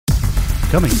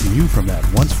Coming to you from that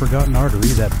once-forgotten artery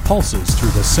that pulses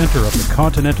through the center of the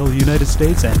continental United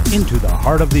States and into the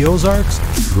heart of the Ozarks,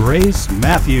 Grace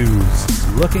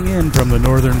Matthews. Looking in from the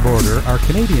northern border, our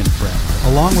Canadian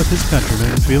friend, along with his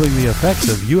countrymen feeling the effects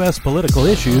of U.S. political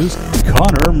issues,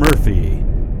 Connor Murphy.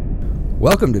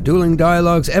 Welcome to Dueling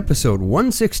Dialogues, episode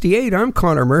 168. I'm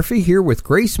Connor Murphy, here with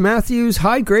Grace Matthews.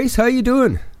 Hi, Grace. How you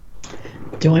doing?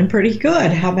 Doing pretty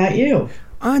good. How about you?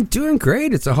 I'm doing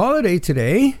great. It's a holiday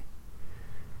today.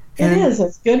 It is.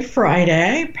 It's Good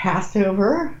Friday,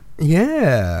 Passover.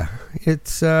 Yeah. It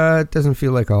doesn't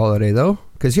feel like a holiday, though,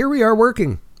 because here we are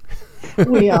working.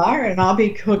 We are, and I'll be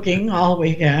cooking all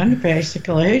weekend,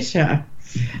 basically. So,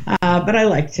 but I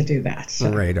like to do that.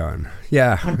 So. Right on.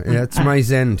 Yeah, it's my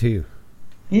zen, too.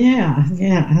 Yeah.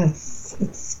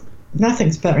 It's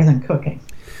nothing's better than cooking.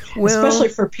 Well, especially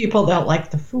for people that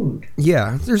like the food.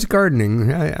 Yeah, there's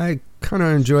gardening. I kind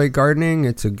of enjoy gardening.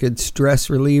 It's a good stress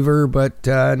reliever, but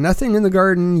nothing in the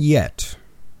garden yet.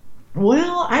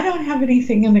 Well, I don't have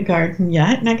anything in the garden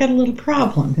yet, and I got a little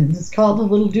problem. And it's called a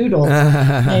little doodle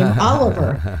named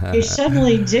Oliver. He's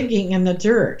suddenly digging in the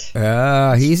dirt.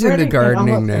 He's into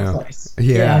gardening now.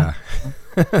 Yeah.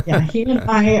 Yeah, he and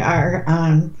I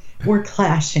are we're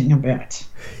clashing a bit.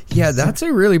 Yeah, that's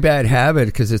a really bad habit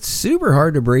because it's super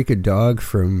hard to break a dog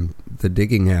from the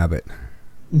digging habit.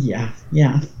 Yeah.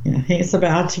 He's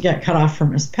about to get cut off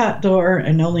from his pet door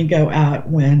and only go out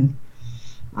when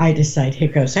I decide he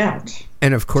goes out.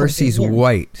 And of course he's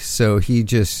white, so he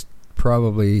just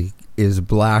probably is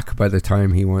black by the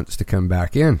time he wants to come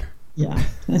back in. Yeah,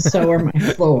 and so are my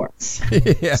floors.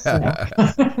 Yeah. So,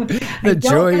 I don't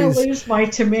want to lose my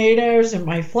tomatoes and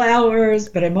my flowers,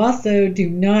 but I also do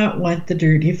not want the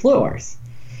dirty floors.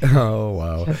 Oh,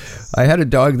 wow. I had a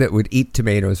dog that would eat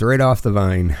tomatoes right off the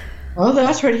vine. Oh,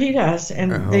 that's what he does.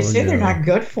 And they say they're not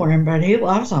good for him, but he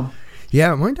loves them.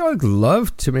 Yeah, my dog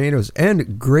loved tomatoes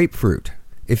and grapefruit.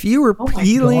 If you were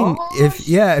peeling,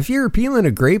 if you were peeling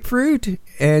a grapefruit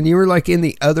and you were like in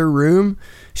the other room,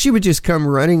 she would just come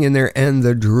running in there and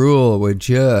the drool would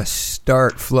just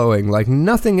start flowing like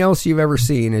nothing else you've ever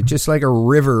seen. It just like a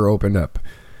river opened up.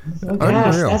 Oh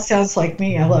gosh, that sounds like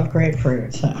me. I love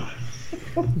grapefruit. So.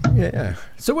 Yeah.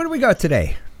 So what do we got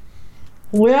today?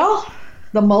 Well,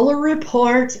 the Mueller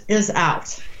report is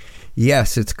out.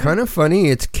 Yes, it's kind of funny.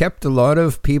 It's kept a lot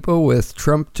of people with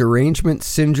Trump derangement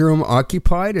syndrome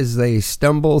occupied as they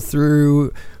stumble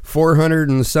through 400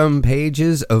 and some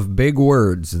pages of big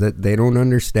words that they don't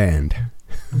understand.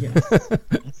 Yes.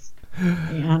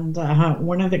 And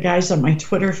one of the guys on my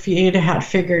Twitter feed had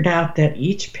figured out that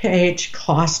each page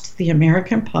cost the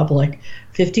American public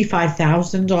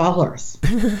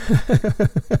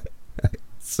 $55,000.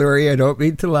 Sorry, I don't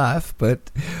mean to laugh, but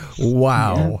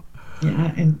wow.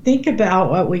 Yeah, and think about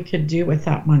what we could do with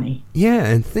that money. Yeah,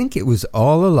 and think it was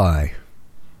all a lie.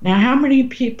 Now, how many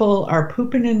people are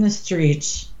pooping in the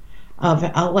streets of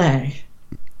LA?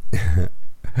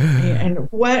 And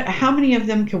how many of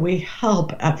them can we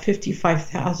help at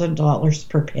 $55,000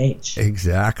 per page?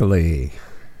 Exactly.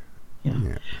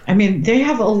 Yeah. I mean, they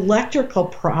have electrical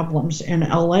problems in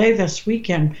LA this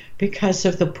weekend because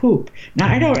of the poop.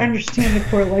 Now, I don't understand the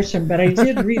correlation, but I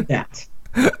did read that.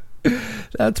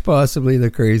 That's possibly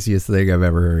the craziest thing I've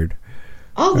ever heard.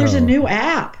 Oh, there's a new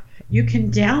app you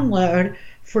can download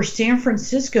for San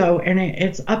Francisco, and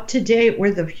it's up to date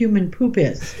where the human poop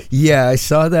is. Yeah, I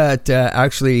saw that.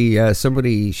 Actually,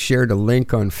 somebody shared a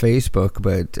link on Facebook,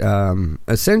 but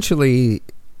essentially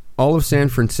all of San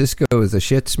Francisco is a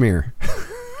shit smear.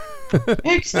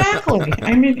 Exactly.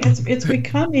 I mean, it's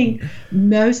becoming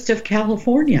most of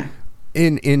California.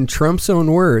 In Trump's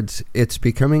own words, it's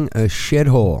becoming a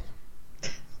shithole.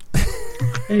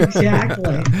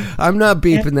 Exactly. I'm not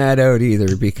beeping that out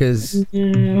either because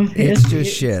it's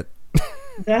just shit.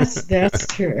 That's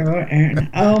true. And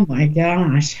oh my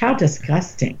gosh, how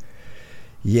disgusting.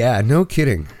 Yeah, no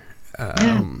kidding.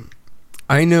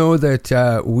 I know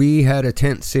that we had a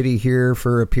tent city here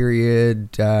for a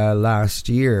period last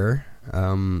year,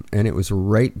 and it was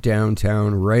right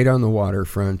downtown, right on the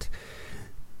waterfront.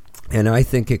 And I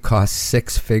think it cost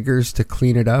six figures to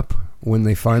clean it up when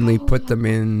they finally put them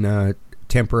in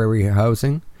temporary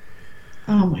housing.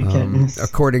 Oh my goodness.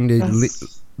 According to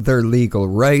their legal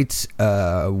rights,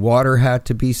 water had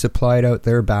to be supplied out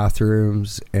their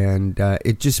bathrooms, and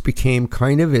it just became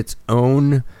kind of its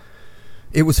own.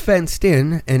 It was fenced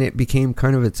in, and it became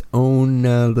kind of its own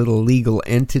little legal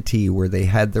entity where they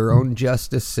had their own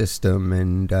justice system.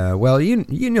 And well,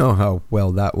 you know how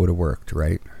well that would have worked,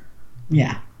 right?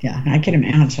 Yeah, I can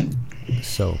imagine.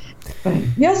 So, but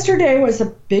yesterday was a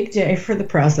big day for the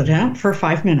president for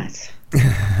 5 minutes.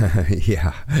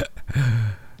 Yeah.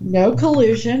 no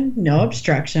collusion, no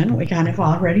obstruction. We kind of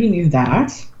already knew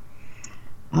that.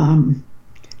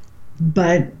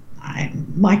 But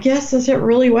my guess is it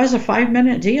really was a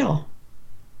 5-minute deal.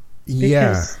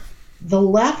 Because the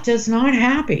left is not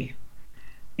happy.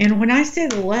 And when I say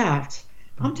the left,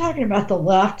 I'm talking about the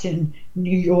left in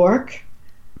New York,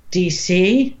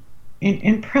 D.C.,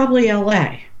 and probably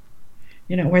L.A.,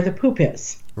 where the poop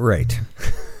is. Right.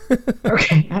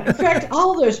 Okay. In fact,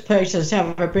 all those places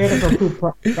have a bit of a poop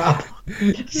problem.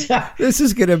 So, this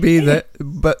is going to be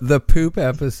the poop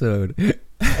episode. It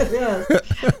is.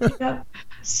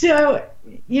 So,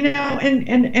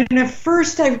 and at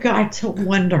first I've got to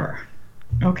wonder,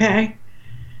 okay,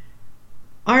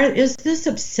 is this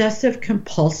obsessive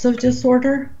compulsive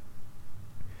disorder?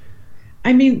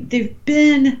 I mean, they've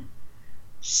been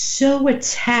so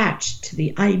attached to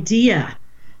the idea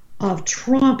of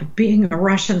Trump being a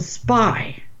Russian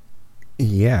spy.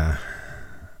 Yeah.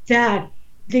 That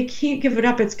they can't give it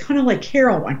up. It's kind of like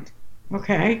heroin,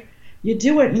 okay? You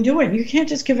do it and do it. You can't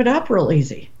just give it up real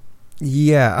easy.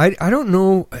 Yeah, I don't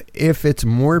know if it's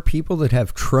more people that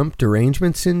have Trump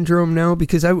derangement syndrome now,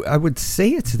 because I would say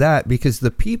it's that, because the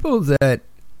people that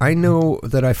I know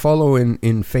that I follow in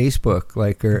Facebook,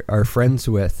 like are friends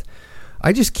with,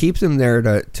 I just keep them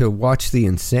there to watch the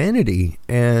insanity,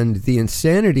 and the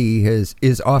insanity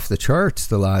is off the charts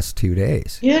the last 2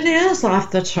 days. It is off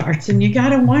the charts, and you got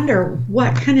to wonder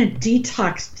what kind of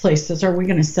detox places are we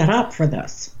going to set up for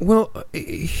this? Well,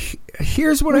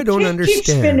 here's what I don't understand.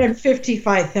 Keep spending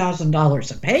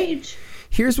 $55,000 a page.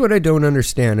 Here's what I don't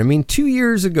understand. I mean, 2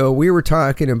 years ago, we were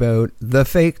talking about the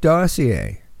fake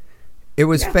dossier. It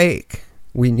was fake.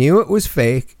 We knew it was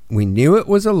fake. We knew it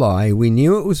was a lie. We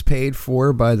knew it was paid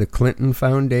for by the Clinton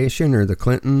Foundation or the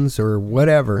Clintons or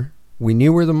whatever. We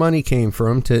knew where the money came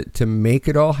from to make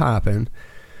it all happen.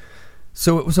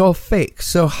 So it was all fake.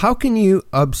 So how can you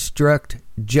obstruct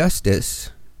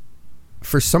justice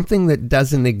for something that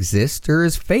doesn't exist or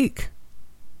is fake?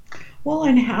 Well,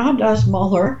 and how does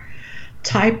Mueller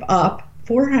type up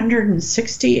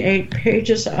 468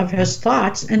 pages of his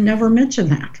thoughts and never mention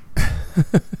that?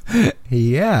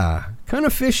 Yeah, kind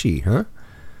of fishy, huh?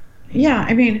 Yeah,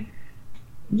 I mean,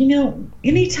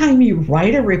 anytime you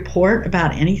write a report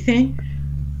about anything,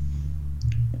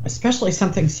 especially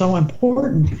something so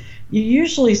important, you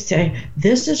usually say,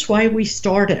 this is why we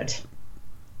started.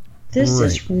 This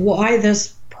is why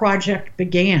this project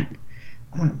began.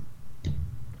 And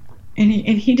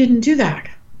he didn't do that.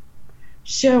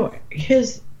 So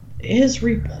his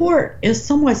report is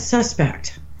somewhat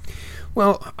suspect.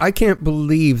 Well, I can't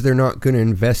believe they're not going to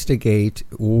investigate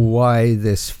why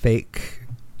this fake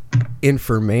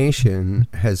information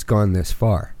has gone this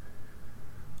far.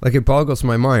 Like, it boggles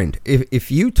my mind.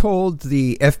 If you told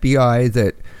the FBI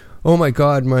that, oh my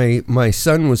God, my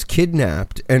son was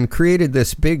kidnapped, and created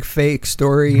this big fake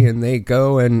story, and they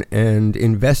go and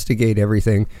investigate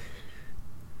everything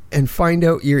and find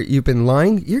out you've been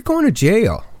lying, you're going to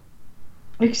jail.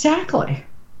 Exactly.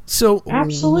 So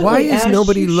absolutely, why is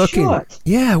nobody looking? Should.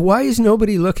 Yeah, why is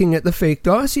nobody looking at the fake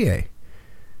dossier?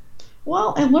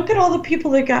 Well, and look at all the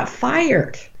people that got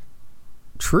fired.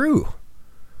 True.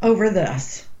 Over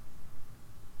this.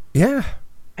 Yeah.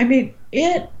 I mean,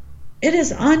 it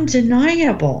is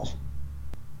undeniable.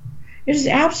 It is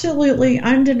absolutely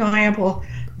undeniable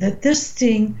that this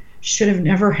thing should have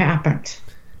never happened.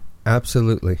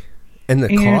 Absolutely. And the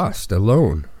cost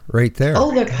alone. Right there.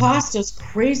 Oh, the cost is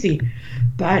crazy.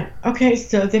 But, okay,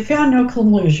 so they found no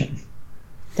collusion.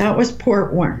 That was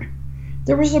part one.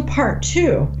 There was a part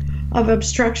two of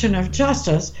obstruction of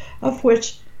justice, of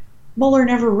which Mueller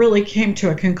never really came to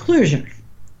a conclusion.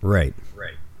 Right.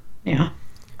 Yeah.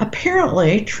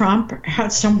 Apparently, Trump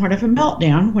had somewhat of a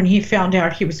meltdown when he found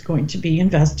out he was going to be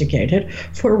investigated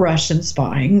for Russian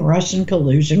spying, Russian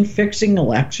collusion, fixing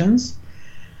elections.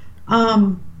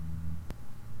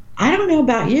 I don't know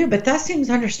about you, but that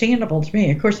seems understandable to me.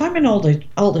 Of course, I'm an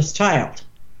oldest child.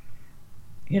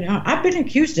 I've been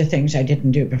accused of things I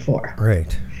didn't do before.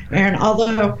 Right. And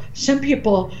although some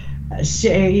people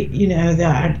say,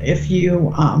 that if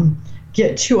you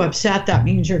get too upset, that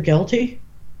means you're guilty,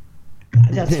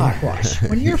 that's hogwash.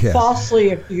 When you're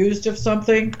falsely accused of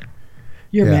something,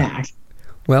 you're mad.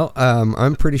 Well,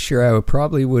 I'm pretty sure I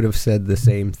probably would have said the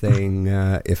same thing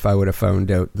if I would have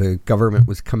found out the government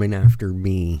was coming after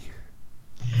me.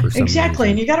 Exactly,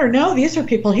 and you got to know these are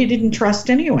people he didn't trust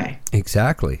anyway.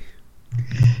 Exactly.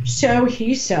 So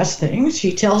he says things.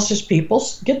 He tells his people,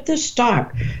 get this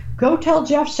stopped. Go tell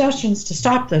Jeff Sessions to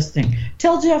stop this thing.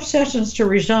 Tell Jeff Sessions to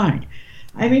resign.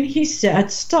 I mean, he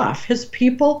said stuff. His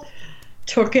people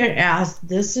took it as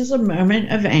this is a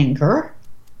moment of anger.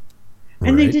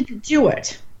 And they didn't do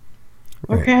it.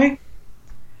 Okay?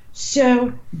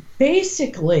 So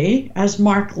basically, as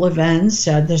Mark Levin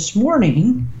said this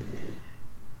morning,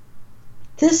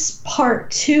 this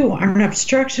part 2 on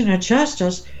obstruction of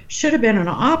justice should have been an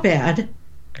op-ed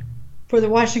for the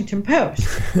Washington Post.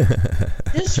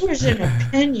 This was an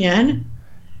opinion,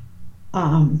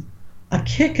 a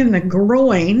kick in the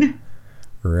groin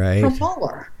from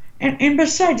Mueller. And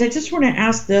besides, I just want to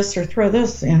ask this or throw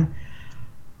this in.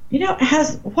 You know,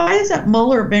 why hasn't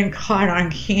Mueller been caught on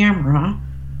camera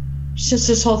since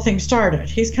this whole thing started?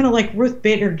 He's kind of like Ruth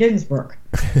Bader Ginsburg.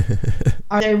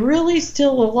 Are they really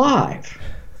still alive?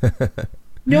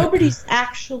 Nobody's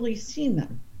actually seen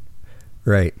them.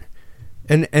 Right.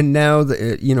 And now,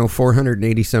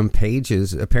 480 some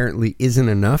pages apparently isn't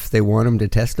enough. They want him to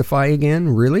testify again?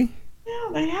 Really?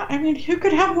 Yeah, I mean, who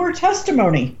could have more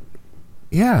testimony?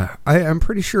 Yeah, I'm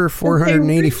pretty sure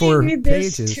 484 really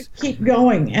pages. To keep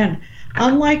going. And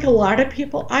unlike a lot of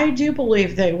people, I do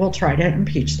believe they will try to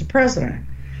impeach the president.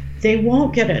 They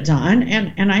won't get it done.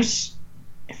 And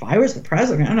if I was the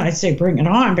president, I'd say bring it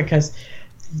on, because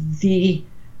the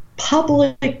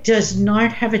public does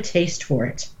not have a taste for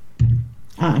it.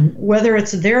 Whether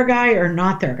it's their guy or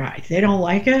not their guy, they don't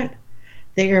like it.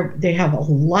 They have a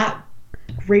lot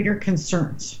greater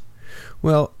concerns.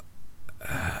 Well,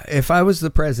 if I was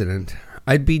the president,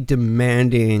 I'd be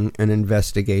demanding an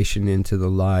investigation into the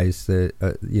lies that,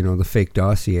 the fake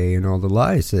dossier and all the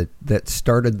lies that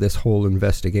started this whole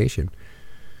investigation.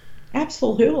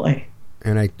 Absolutely.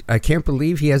 And I can't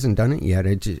believe he hasn't done it yet.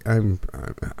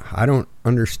 I don't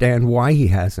understand why he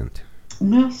hasn't.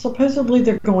 Well, supposedly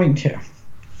they're going to.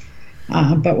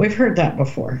 But we've heard that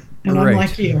before. And I'm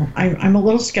like you. I'm a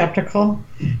little skeptical.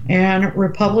 And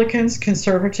Republicans,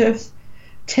 conservatives,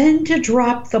 tend to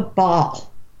drop the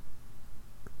ball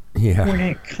when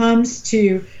it comes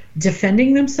to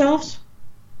defending themselves.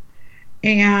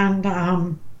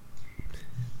 And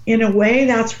in a way,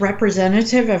 that's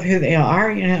representative of who they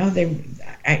are.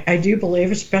 I do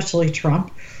believe, especially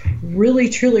Trump, really,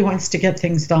 truly wants to get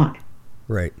things done.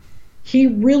 Right. He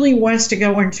really wants to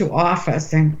go into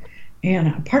office.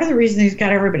 And part of the reason he's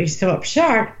got everybody so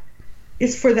upset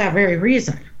is for that very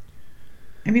reason.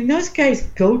 I mean, those guys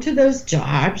go to those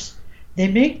jobs, they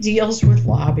make deals with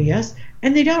lobbyists,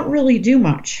 and they don't really do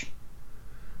much.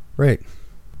 Right.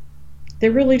 They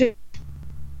really do.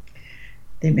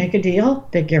 They make a deal,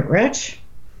 they get rich,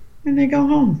 and they go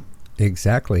home.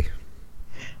 Exactly.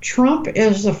 Trump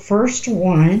is the first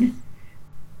one,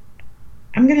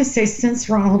 I'm going to say since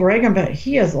Ronald Reagan, but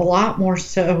he is a lot more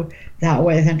so that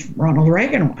way than Ronald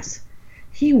Reagan was.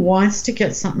 He wants to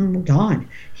get something done.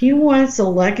 He wants a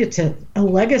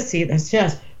legacy that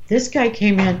says, this guy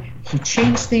came in, he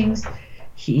changed things,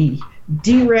 he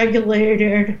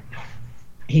deregulated,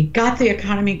 he got the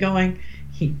economy going,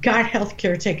 he got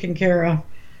healthcare taken care of.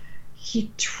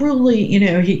 He truly,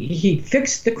 he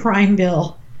fixed the crime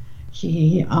bill.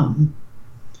 He,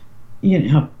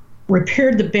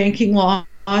 repaired the banking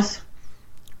laws.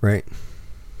 Right.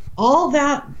 All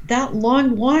that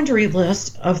long laundry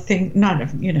list of things,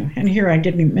 and here I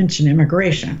didn't mention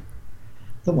immigration,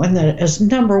 the one that is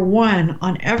number one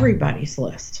on everybody's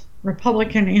list,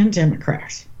 Republican and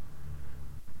Democrats.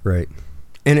 Right.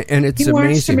 And it's amazing. He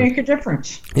wants to make a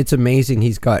difference. It's amazing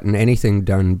he's gotten anything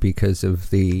done because of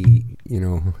them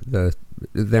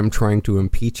trying to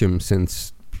impeach him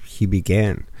since he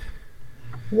began.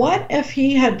 What if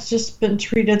he had just been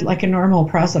treated like a normal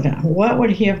president? What would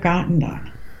he have gotten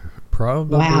done?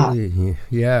 Probably,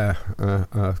 yeah,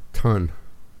 a ton.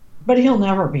 But he'll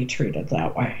never be treated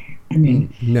that way. I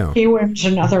mean, no. He wins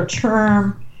another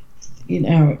term,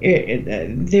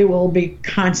 they will be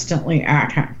constantly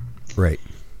at him. Right.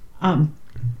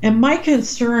 And my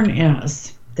concern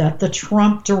is that the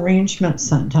Trump derangement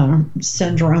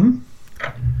syndrome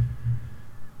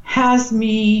has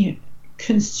me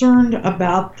concerned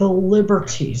about the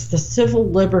liberties, the civil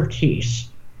liberties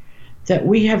that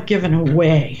we have given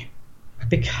away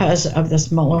because of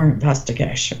this Mueller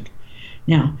investigation.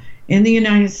 Now, in the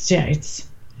United States,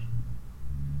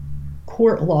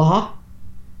 court law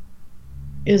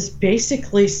is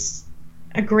basically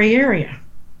a gray area.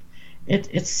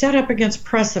 It's set up against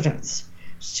precedents.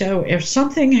 So if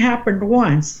something happened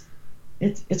once,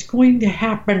 it's going to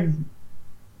happen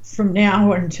from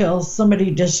now until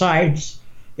somebody decides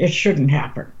it shouldn't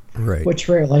happen, right? Which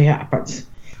rarely happens.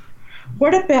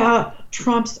 What about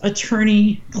Trump's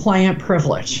attorney-client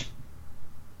privilege?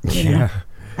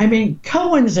 I mean,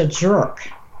 Cohen's a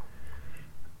jerk.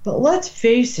 But let's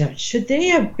face it, should they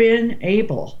have been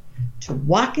able to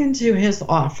walk into his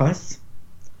office,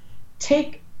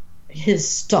 take his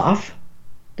stuff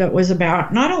that was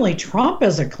about not only Trump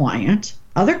as a client,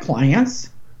 other clients?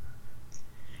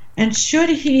 And should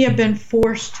he have been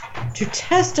forced to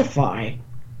testify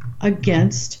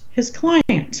against his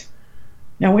client?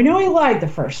 Now, we know he lied the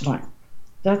first time.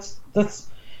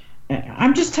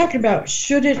 I'm just talking about,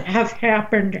 should it have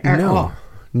happened at all?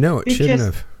 No, it shouldn't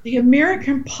have. Because the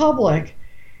American public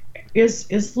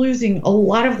is losing a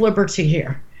lot of liberty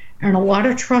here and a lot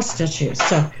of trust issues.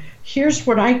 So here's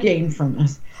what I gain from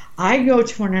this. I go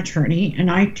to an attorney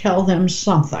and I tell them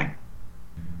something.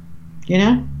 You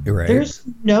know? Right. There's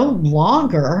no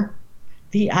longer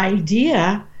the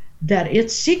idea that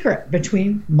it's secret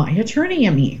between my attorney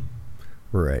and me.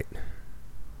 Right.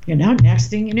 You know, next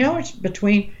thing you know, it's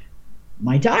between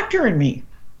my doctor and me.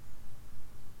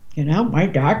 You know, my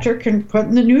doctor can put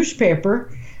in the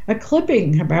newspaper a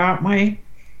clipping about my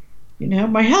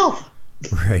health.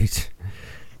 Right.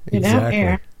 You exactly. know,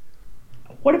 and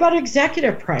what about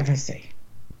executive privacy?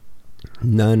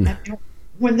 None.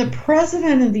 When the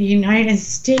President of the United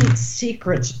States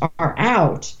secrets are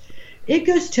out, it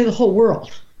goes to the whole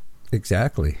world.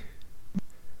 Exactly.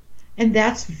 And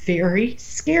that's very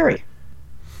scary.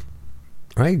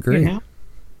 I agree. You know?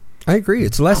 I agree.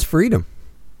 It's less freedom.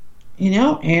 You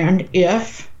know, and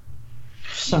if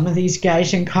some of these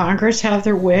guys in Congress have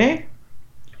their way,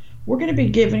 we're going to be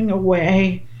giving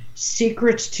away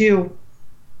secrets to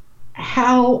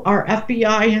how our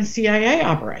FBI and CIA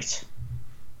operates.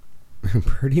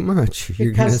 Pretty much.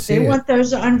 You're going to Because see they it. want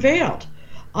those unveiled.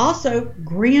 Also,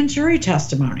 grand jury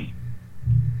testimony.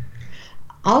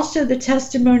 Also, the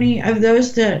testimony of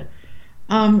those that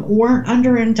weren't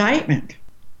under indictment.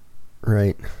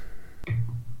 Right.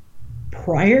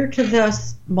 Prior to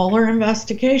this Mueller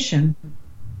investigation,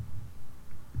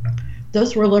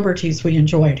 those were liberties we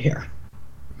enjoyed here.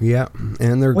 Yeah,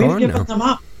 and they're We've gone given now. them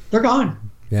up. They're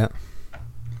gone. Yeah.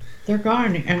 They're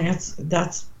gone, and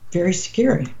that's very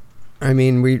scary. I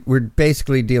mean, we're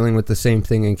basically dealing with the same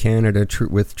thing in Canada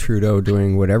with Trudeau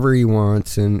doing whatever he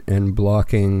wants and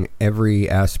blocking every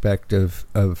aspect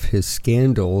of his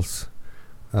scandals.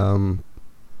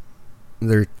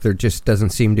 There just doesn't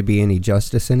seem to be any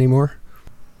justice anymore.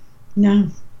 No.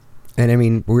 And I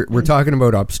mean, we're talking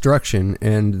about obstruction,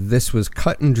 and this was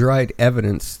cut and dried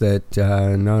evidence that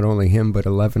not only him but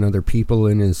 11 other people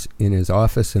in his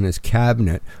office and his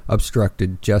cabinet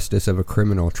obstructed justice of a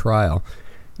criminal trial.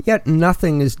 Yet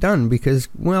nothing is done because,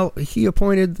 well, he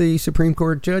appointed the Supreme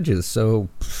Court judges, so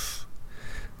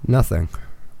nothing.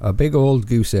 A big old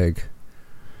goose egg.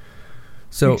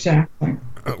 So exactly.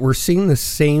 We're seeing the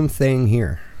same thing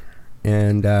here.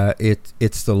 And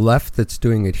it's the left that's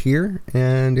doing it here,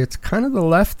 and it's kind of the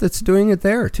left that's doing it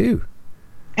there, too.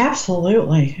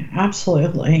 Absolutely.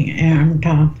 Absolutely. And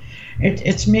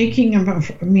it's making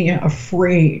me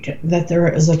afraid that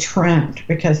there is a trend,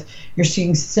 because you're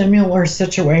seeing similar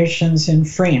situations in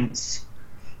France,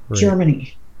 right.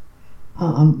 Germany,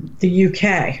 the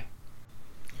UK.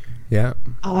 Yeah.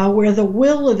 Where the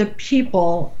will of the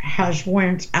people has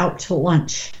went out to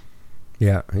lunch.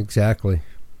 Yeah, exactly.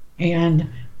 And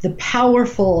the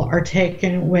powerful are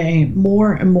taking away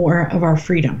more and more of our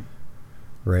freedom.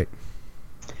 Right.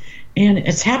 And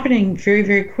it's happening very,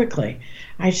 very quickly.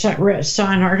 I saw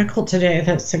an article today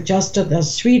that suggested that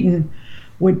Sweden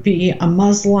would be a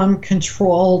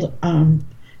Muslim-controlled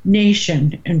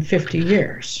nation in 50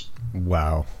 years.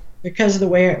 Wow. Because of the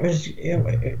way it was,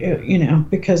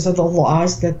 because of the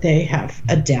laws that they have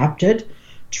adapted,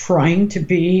 trying to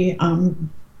be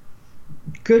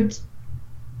good.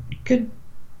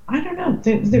 I don't know.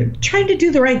 They're trying to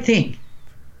do the right thing.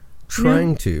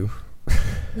 Trying to.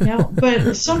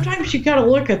 But sometimes you got to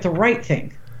look at the right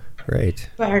thing. Right.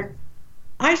 But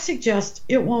I suggest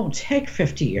it won't take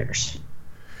 50 years.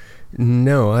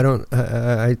 No, I don't.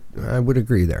 I would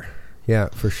agree there. Yeah,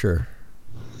 for sure.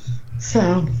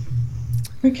 So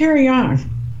we carry on.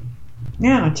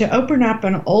 Now, to open up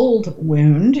an old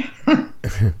wound.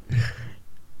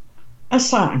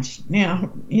 Assange.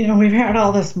 Now, we've had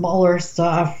all this Mueller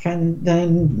stuff and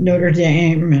then Notre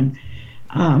Dame, and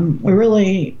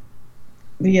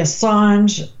the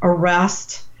Assange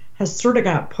arrest has sort of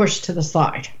got pushed to the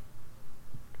side.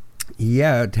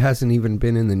 Yeah, it hasn't even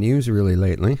been in the news really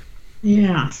lately.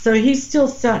 Yeah, so he's still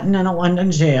sitting in a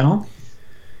London jail.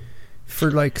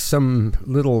 For like some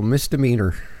little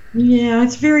misdemeanor. Yeah,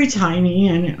 it's very tiny,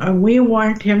 and we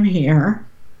want him here.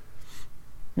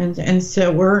 And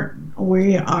so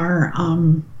we are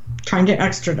trying to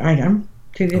extradite him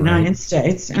to the United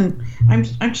States, and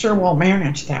I'm sure we'll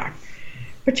manage that.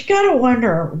 But you got to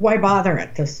wonder, why bother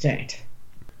at this date?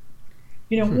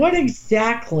 What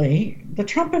exactly? The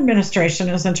Trump administration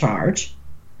is in charge.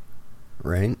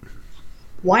 Right.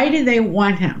 Why do they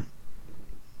want him?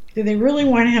 Do they really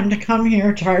want him to come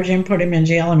here, charge him, put him in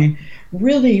jail? I mean,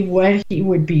 really what he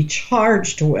would be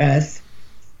charged with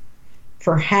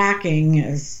for hacking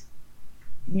is,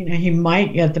 he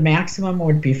might get the maximum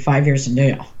would be 5 years in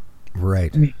jail.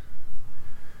 Right. I mean,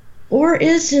 or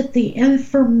is it the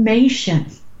information?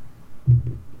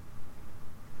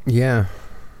 Yeah.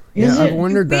 I've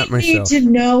wondered that myself. We need to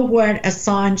know what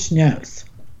Assange knows.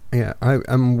 Yeah,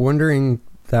 I'm wondering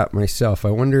that myself. I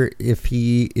wonder if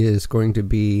he is going to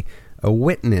be a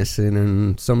witness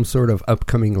in some sort of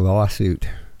upcoming lawsuit.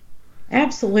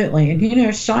 Absolutely.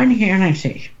 And Sean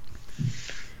Hannity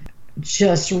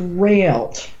just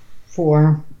railed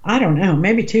for, I don't know,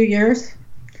 maybe 2 years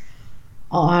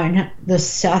on the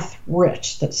Seth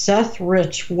Rich. That Seth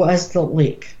Rich was the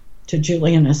leak to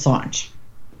Julian Assange.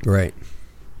 Right.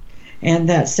 And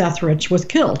that Seth Rich was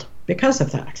killed because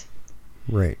of that.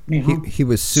 Right. He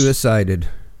was suicided.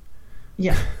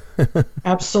 Yeah,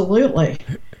 absolutely.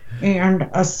 And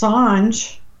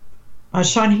Assange,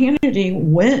 Sean Hannity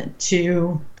went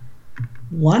to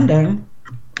London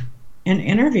and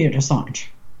interviewed Assange.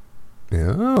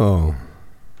 Oh.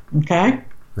 Okay.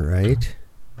 Right.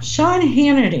 Sean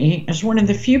Hannity is one of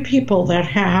the few people that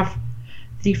have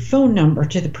the phone number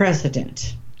to the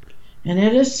president. And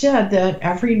it is said that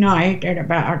every night at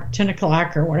about 10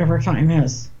 o'clock or whatever time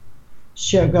his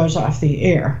show goes off the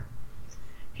air,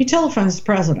 he telephones the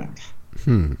president.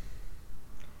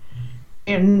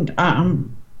 And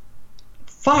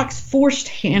Fox forced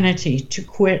Hannity to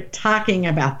quit talking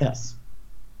about this.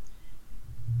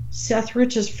 Seth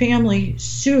Rich's family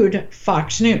sued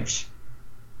Fox News.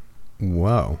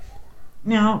 Wow.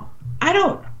 Now, I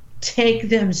don't take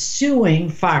them suing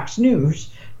Fox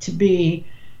News to be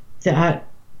that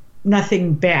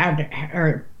nothing bad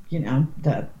or,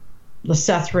 that the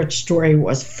Seth Rich story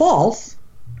was false.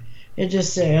 It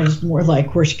just says more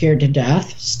like we're scared to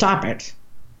death. Stop it.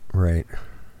 Right.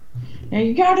 Now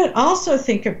you got to also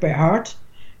think about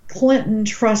Clinton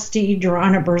trustee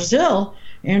Dorana Brazil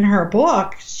in her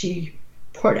book she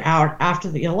put out after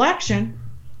the election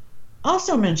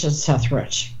also mentioned Seth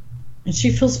Rich. And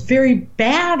she feels very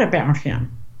bad about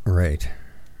him. Right.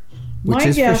 Which My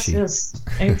is guess fishy. is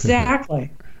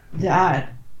exactly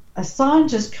that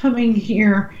Assange is coming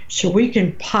here so we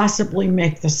can possibly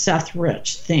make the Seth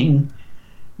Rich thing.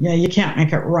 Yeah, you can't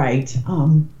make it right.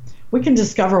 We can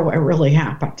discover what really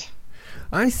happened.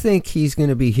 I think he's going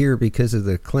to be here because of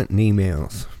the Clinton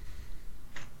emails.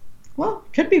 Well,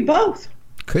 could be both.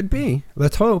 Could be.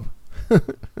 Let's hope.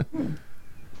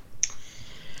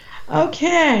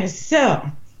 Okay, so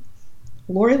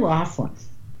Lori Loughlin.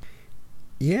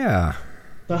 Yeah.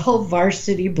 The whole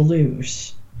Varsity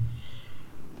Blues.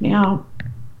 Now,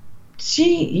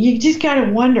 you just got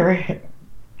to wonder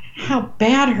how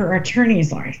bad her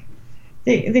attorneys are.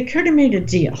 They could have made a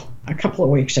deal a couple of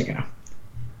weeks ago.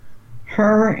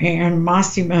 Her and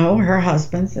Massimo, her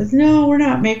husband, says, no, we're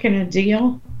not making a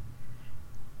deal.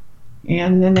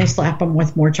 And then they slap them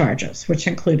with more charges, which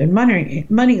included money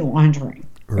laundering.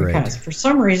 Right. Because for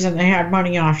some reason they had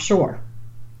money offshore.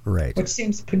 Right. Which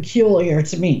seems peculiar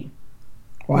to me.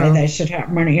 Why they should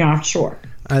have money offshore.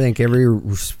 I think every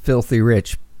filthy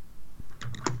rich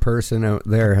person out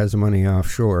there has money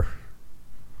offshore.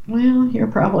 Well, you're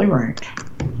probably right.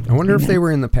 I wonder if they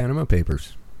were in the Panama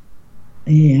Papers.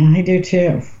 Yeah, I do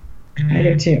too.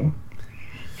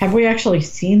 Have we actually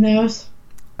seen those?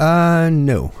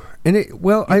 No. And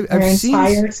I've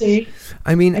seen.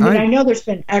 I mean, I know there's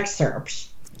been excerpts.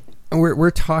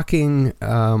 We're talking,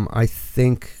 I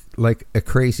think, like a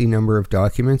crazy number of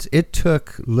documents. It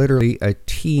took literally a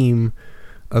team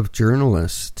of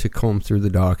journalists to comb through the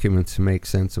documents to make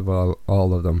sense of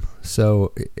all of them.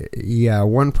 So, yeah,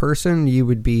 one person, you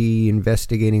would be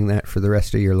investigating that for the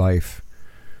rest of your life.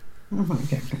 Oh my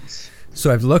goodness.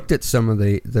 So I've looked at some of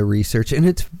the research, and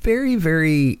it's very,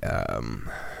 very...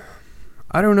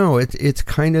 I don't know. It's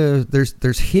kind of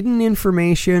there's hidden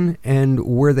information, and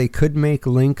where they could make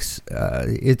links,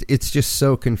 it's just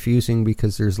so confusing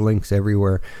because there's links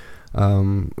everywhere.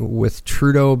 With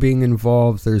Trudeau being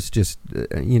involved, there's just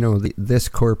this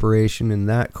corporation and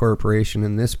that corporation,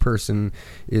 and this person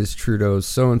is Trudeau's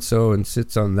so and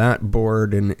sits on that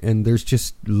board, and there's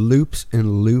just loops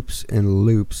and loops and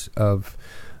loops of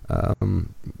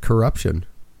corruption.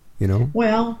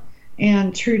 Well.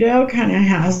 And Trudeau kind of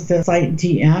has this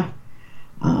idea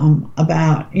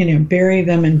about, bury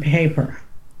them in paper.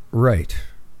 Right.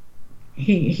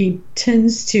 He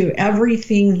tends to,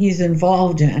 everything he's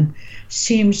involved in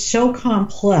seems so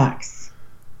complex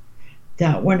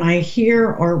that when I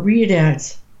hear or read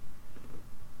it,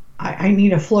 I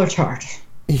need a flowchart.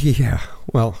 Yeah.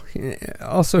 Well,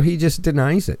 also he just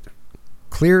denies it.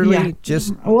 Clearly,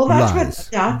 just lies.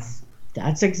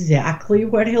 That's exactly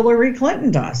what Hillary Clinton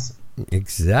does.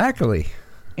 Exactly.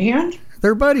 And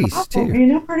they're buddies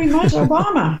too. Pretty much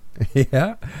Obama.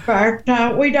 Yeah.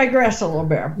 But we digress a little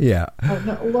bit. Yeah.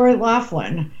 Lori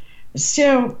Loughlin.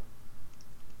 So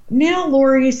now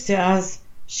Lori says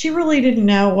she really didn't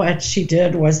know what she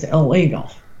did was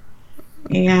illegal.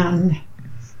 And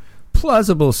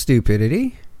plausible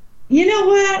stupidity. You know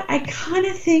what? I kind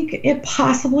of think it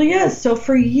possibly is. So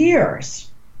for years,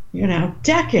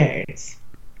 decades,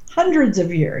 hundreds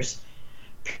of years,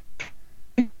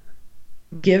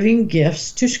 giving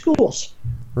gifts to schools,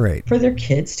 right, for their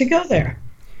kids to go there.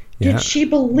 Yeah. Did she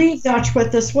believe that's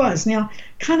what this was? Now,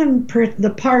 kind of the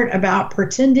part about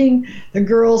pretending the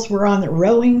girls were on the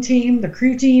rowing team, the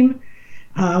crew team,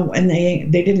 and they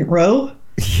didn't row.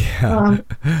 Yeah.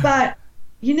 But,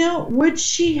 would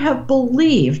she have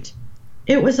believed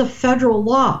it was a federal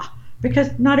law? Because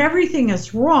not everything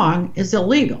is wrong is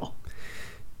illegal.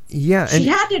 Yeah. She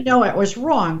had to know it was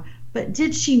wrong, but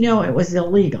did she know it was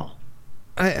illegal?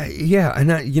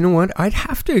 You know what? I'd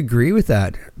have to agree with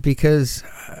that, because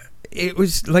it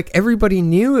was like everybody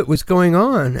knew it was going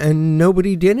on and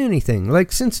nobody did anything.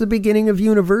 Like since the beginning of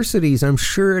universities, I'm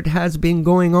sure it has been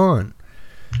going on.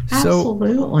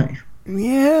 Absolutely. So,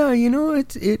 yeah,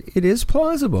 it is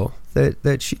plausible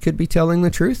that she could be telling the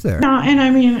truth there. No, and I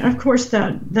mean, of course,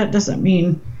 that doesn't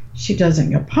mean she doesn't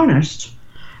get punished.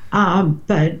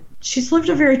 But she's lived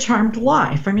a very charmed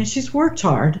life. I mean, she's worked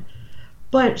hard.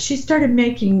 But she started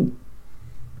making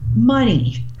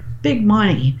money, big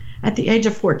money, at the age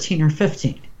of 14 or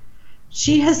 15.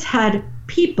 She has had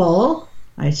people,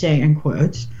 I say in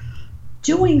quotes,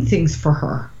 doing things for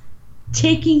her,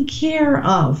 taking care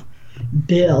of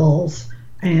bills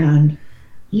and,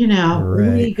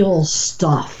 legal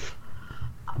stuff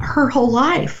her whole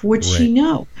life. Would she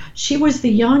know? She was the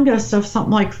youngest of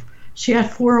something like, she had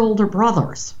 4 older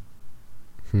brothers.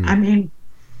 I mean,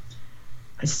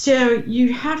 so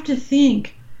you have to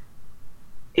think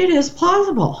it is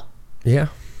plausible. Yeah,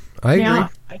 I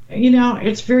agree. Now,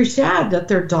 it's very sad that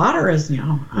their daughter is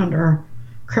now under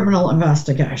criminal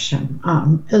investigation,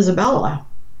 Isabella.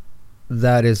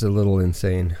 That is a little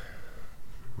insane.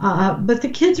 But the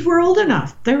kids were old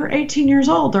enough. They were 18 years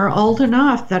old. They're old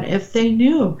enough that if they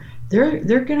knew, they're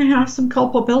going to have some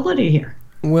culpability here.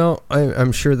 Well,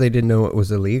 I'm sure they didn't know it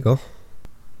was illegal.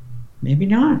 Maybe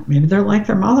not. Maybe they're like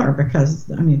their mother, because,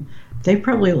 they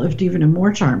probably lived even a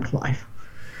more charmed life.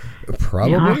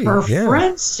 Probably, her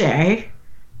friends say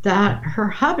that her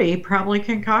hubby probably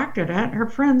concocted it. Her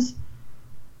friends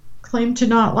claim to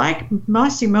not like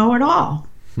Massimo at all.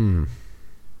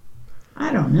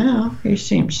 I don't know. He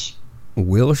seems...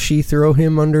 Will she throw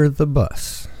him under the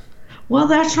bus? Well,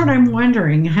 that's what I'm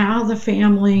wondering, how the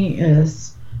family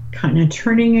is kind of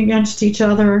turning against each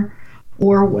other,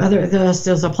 or whether this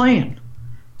is a plan.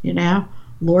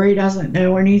 Lori doesn't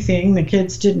know anything. The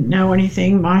kids didn't know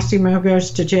anything. Massimo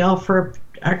goes to jail for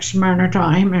X amount of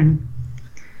time, and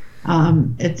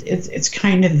it's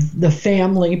kind of the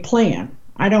family plan.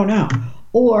 I don't know.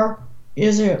 Or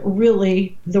is it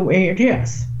really the way it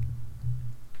is?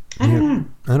 I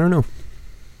don't know.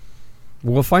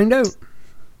 We'll find out.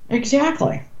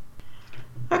 Exactly.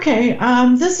 Okay,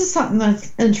 this is something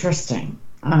that's interesting.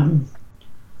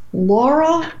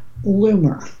 Laura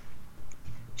Loomer.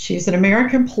 She's an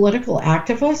American political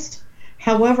activist.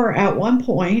 However, at one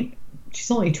point,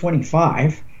 she's only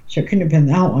 25, so it couldn't have been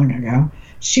that long ago.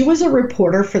 She was a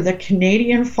reporter for the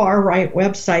Canadian far-right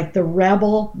website, The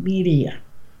Rebel Media.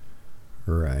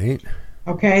 Right.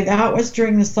 Okay, that was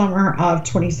during the summer of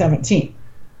 2017.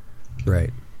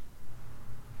 Right.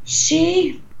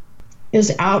 She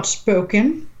is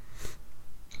outspoken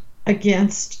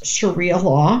against Sharia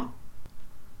law.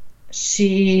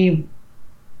 She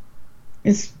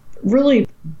is really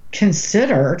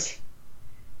considered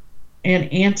an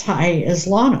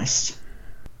anti-Islamist.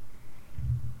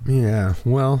 Yeah,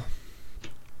 well,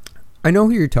 I know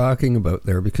who you're talking about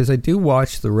there, because I do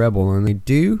watch The Rebel, and they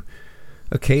do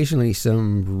occasionally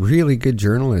some really good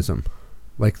journalism.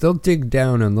 Like, they'll dig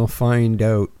down and they'll find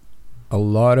out a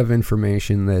lot of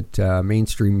information that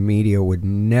mainstream media would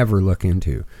never look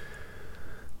into.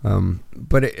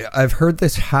 But I've heard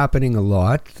this happening a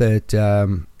lot, that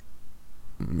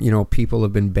people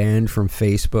have been banned from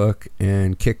Facebook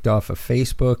and kicked off of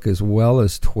Facebook, as well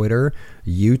as Twitter,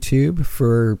 YouTube,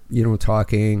 for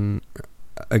talking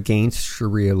against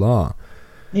Sharia law.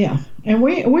 Yeah, and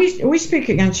we speak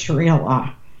against Sharia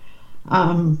law,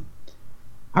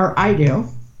 or I do.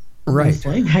 Right.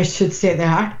 Mostly, I should say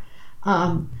that.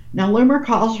 Now, Loomer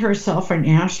calls herself a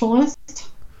nationalist.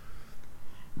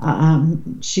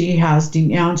 She has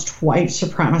denounced white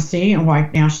supremacy and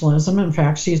white nationalism. In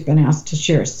fact, she's been asked to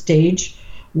share a stage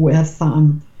with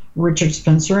Richard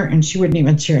Spencer, and she wouldn't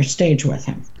even share a stage with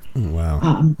him.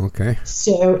 Wow. Okay.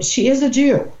 So she is a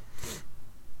Jew.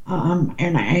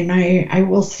 And I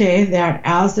will say that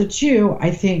as a Jew,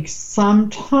 I think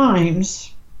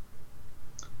sometimes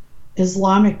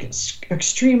Islamic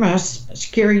extremists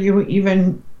scare you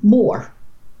even more.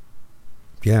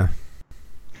 Yeah.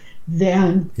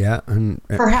 Than and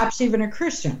perhaps even a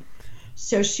Christian.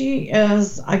 So she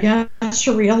is against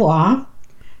Sharia law.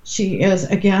 She is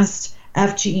against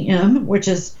FGM, which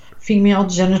is female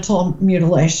genital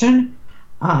mutilation.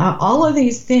 All of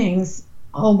these things,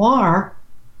 our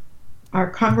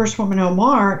Congresswoman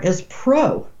Omar is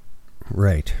pro.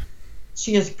 Right.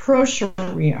 She is pro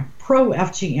Sharia, pro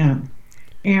FGM,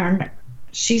 and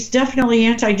she's definitely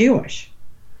anti-Jewish.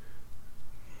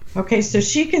 Okay, so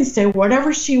she can say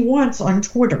whatever she wants on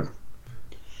Twitter,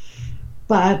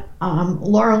 but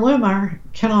Laura Loomer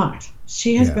cannot.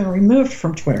 She has been removed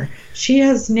from Twitter. She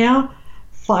has now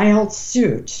filed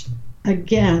suit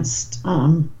against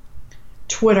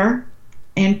Twitter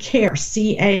and CAIR,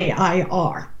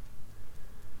 CAIR.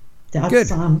 That's good.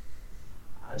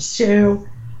 So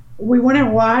we want to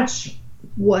watch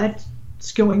what's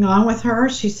going on with her.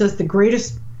 She says the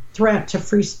greatest threat to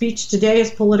free speech today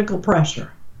is political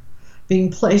pressure being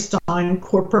placed on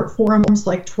corporate forums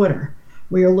like Twitter.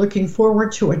 We are looking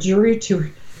forward to a jury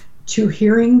to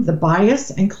hearing the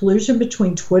bias and collusion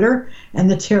between Twitter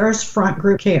and the terrorist front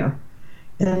group CAIR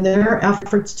in their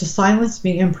efforts to silence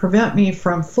me and prevent me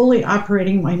from fully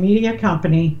operating my media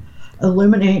company,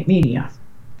 Illuminate Media.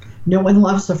 No one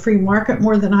loves the free market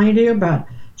more than I do, but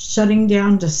shutting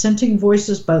down dissenting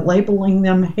voices by labeling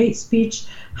them hate speech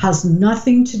has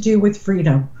nothing to do with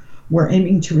freedom. We're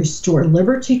aiming to restore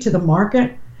liberty to the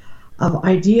market of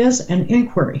ideas and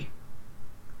inquiry.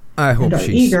 I hope and are she's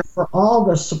eager for all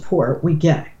the support we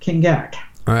can get.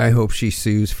 I hope she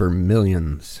sues for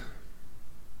millions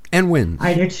and wins.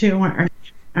 I do too.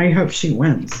 I hope she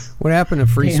wins. What happened to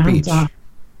free speech?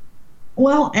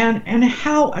 Well, and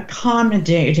how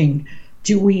accommodating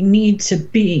do we need to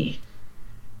be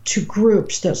to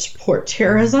groups that support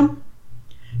terrorism,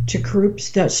 to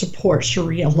groups that support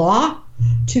Sharia law,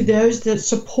 to those that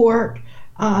support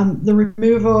the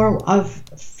removal of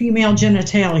female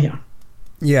genitalia?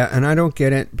 Yeah, and I don't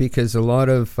get it because a lot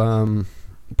of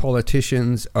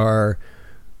politicians are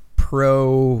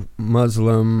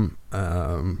pro-Muslim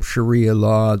Sharia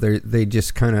law. They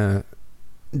just kind of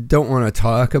don't want to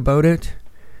talk about it,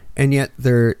 and yet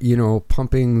they're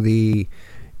pumping the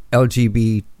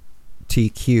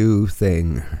LGBTQ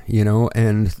thing,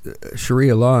 and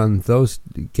Sharia law, and those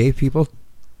gay people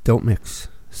don't mix.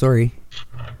 Sorry,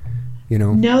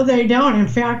 No, they don't. In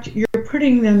fact, you're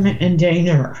putting them in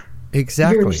danger.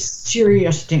 Exactly. Very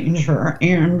serious danger.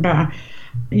 And,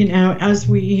 as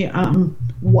we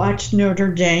watched Notre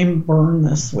Dame burn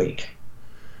this week.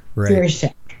 Right. Very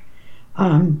sad.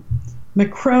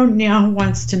 Macron now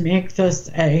wants to make this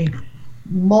a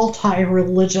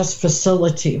multi-religious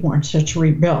facility once it's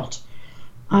rebuilt.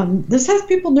 This has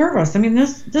people nervous. I mean,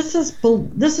 this has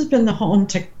been the home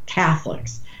to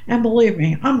Catholics. And believe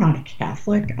me, I'm not a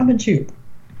Catholic. I'm a Jew.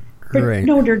 But right.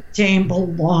 Notre Dame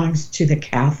belongs to the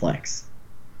Catholics.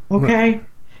 Okay? Right.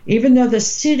 Even though the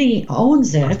city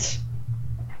owns it,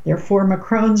 therefore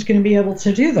Macron's going to be able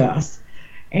to do this.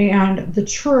 And the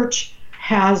church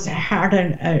has had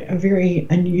a very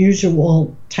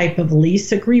unusual type of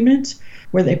lease agreement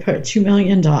where they put $2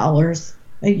 million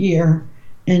a year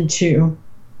into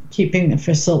keeping the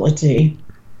facility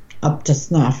up to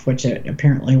snuff, which it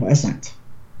apparently wasn't.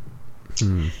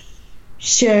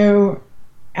 So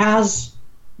as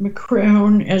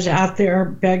Macron is out there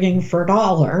begging for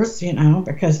dollars,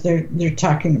 because they're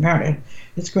talking about it,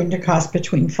 it's going to cost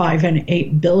between $5 and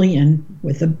 $8 billion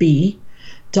with a B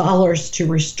dollars to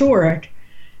restore it.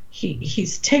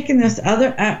 He's taken this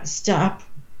other step,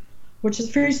 which is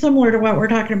very similar to what we're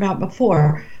talking about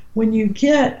before. When you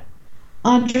get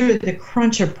under the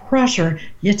crunch of pressure,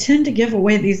 you tend to give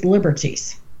away these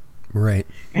liberties. Right.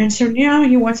 And so now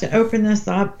he wants to open this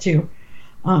up to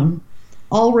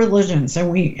all religions, and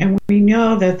we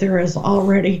know that there is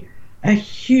already a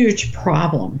huge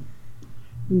problem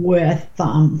with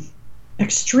Muslim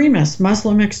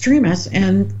extremists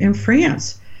in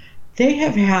France. They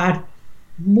have had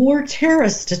more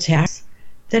terrorist attacks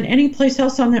than any place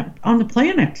else on the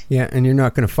planet. Yeah, and you're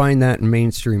not going to find that in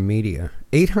mainstream media.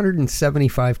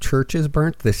 875 churches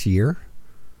burnt this year.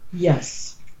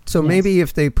 Yes. So maybe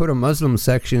if they put a Muslim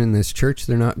section in this church,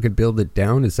 they're not going to build it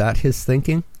down. Is that his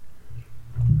thinking?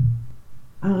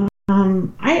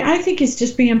 I think he's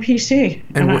just being PC,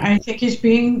 and I think he's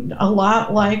being a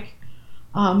lot like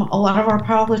a lot of our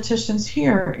politicians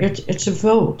here. It's a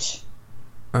vote.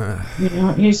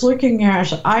 He's looking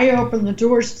at, I open the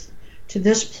doors to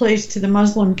this place, to the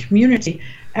Muslim community.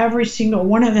 Every single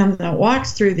one of them that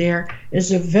walks through there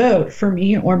is a vote for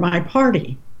me or my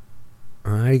party.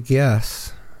 I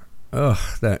guess. Ugh,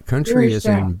 that country is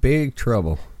in big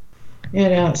trouble.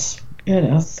 It is. It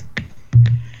is.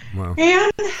 Wow.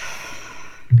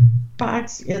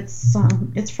 But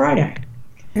it's Friday.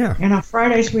 Yeah. And on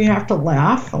Fridays we have to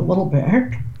laugh a little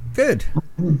bit. Good.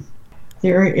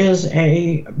 There is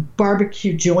a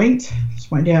barbecue joint.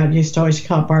 My dad used to always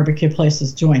call barbecue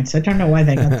places joints. I don't know why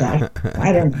they got that.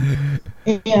 I don't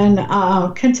know. In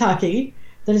Kentucky,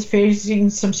 that is facing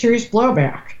some serious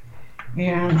blowback.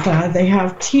 And they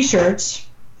have T-shirts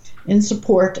in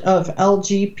support of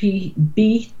LGBTQ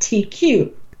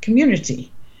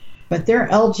community. But their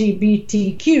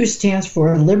LGBTQ stands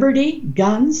for Liberty,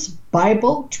 Guns,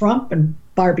 Bible, Trump, and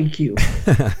Barbecue.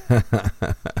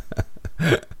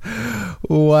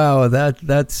 Wow,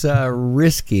 that's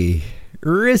risky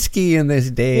in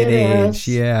this day and age.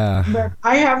 Yeah. But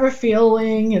I have a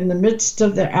feeling in the midst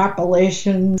of the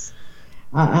Appalachians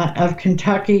of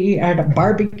Kentucky at a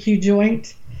barbecue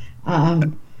joint,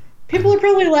 people are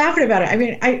probably laughing about it. I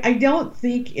mean, I don't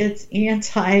think it's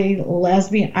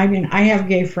anti-lesbian. I mean, I have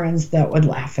gay friends that would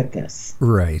laugh at this.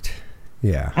 Right.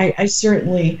 Yeah. I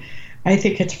certainly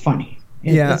think it's funny.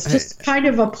 It's just kind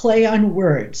of a play on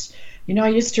words. I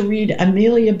used to read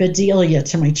Amelia Bedelia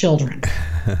to my children.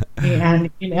 And,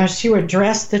 she would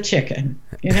dress the chicken,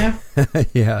 Yeah.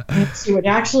 And she would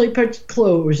actually put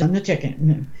clothes on the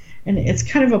chicken. And it's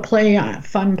kind of a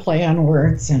fun play on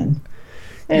words. And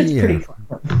it's pretty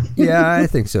fun. Yeah, I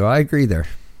think so. I agree there.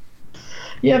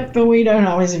 Yep, but we don't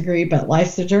always agree. But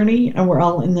life's a journey, and we're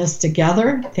all in this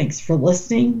together. Thanks for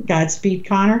listening. Godspeed,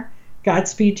 Connor.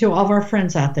 Godspeed to all of our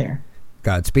friends out there.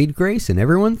 Godspeed, Grace, and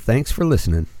everyone, thanks for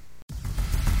listening.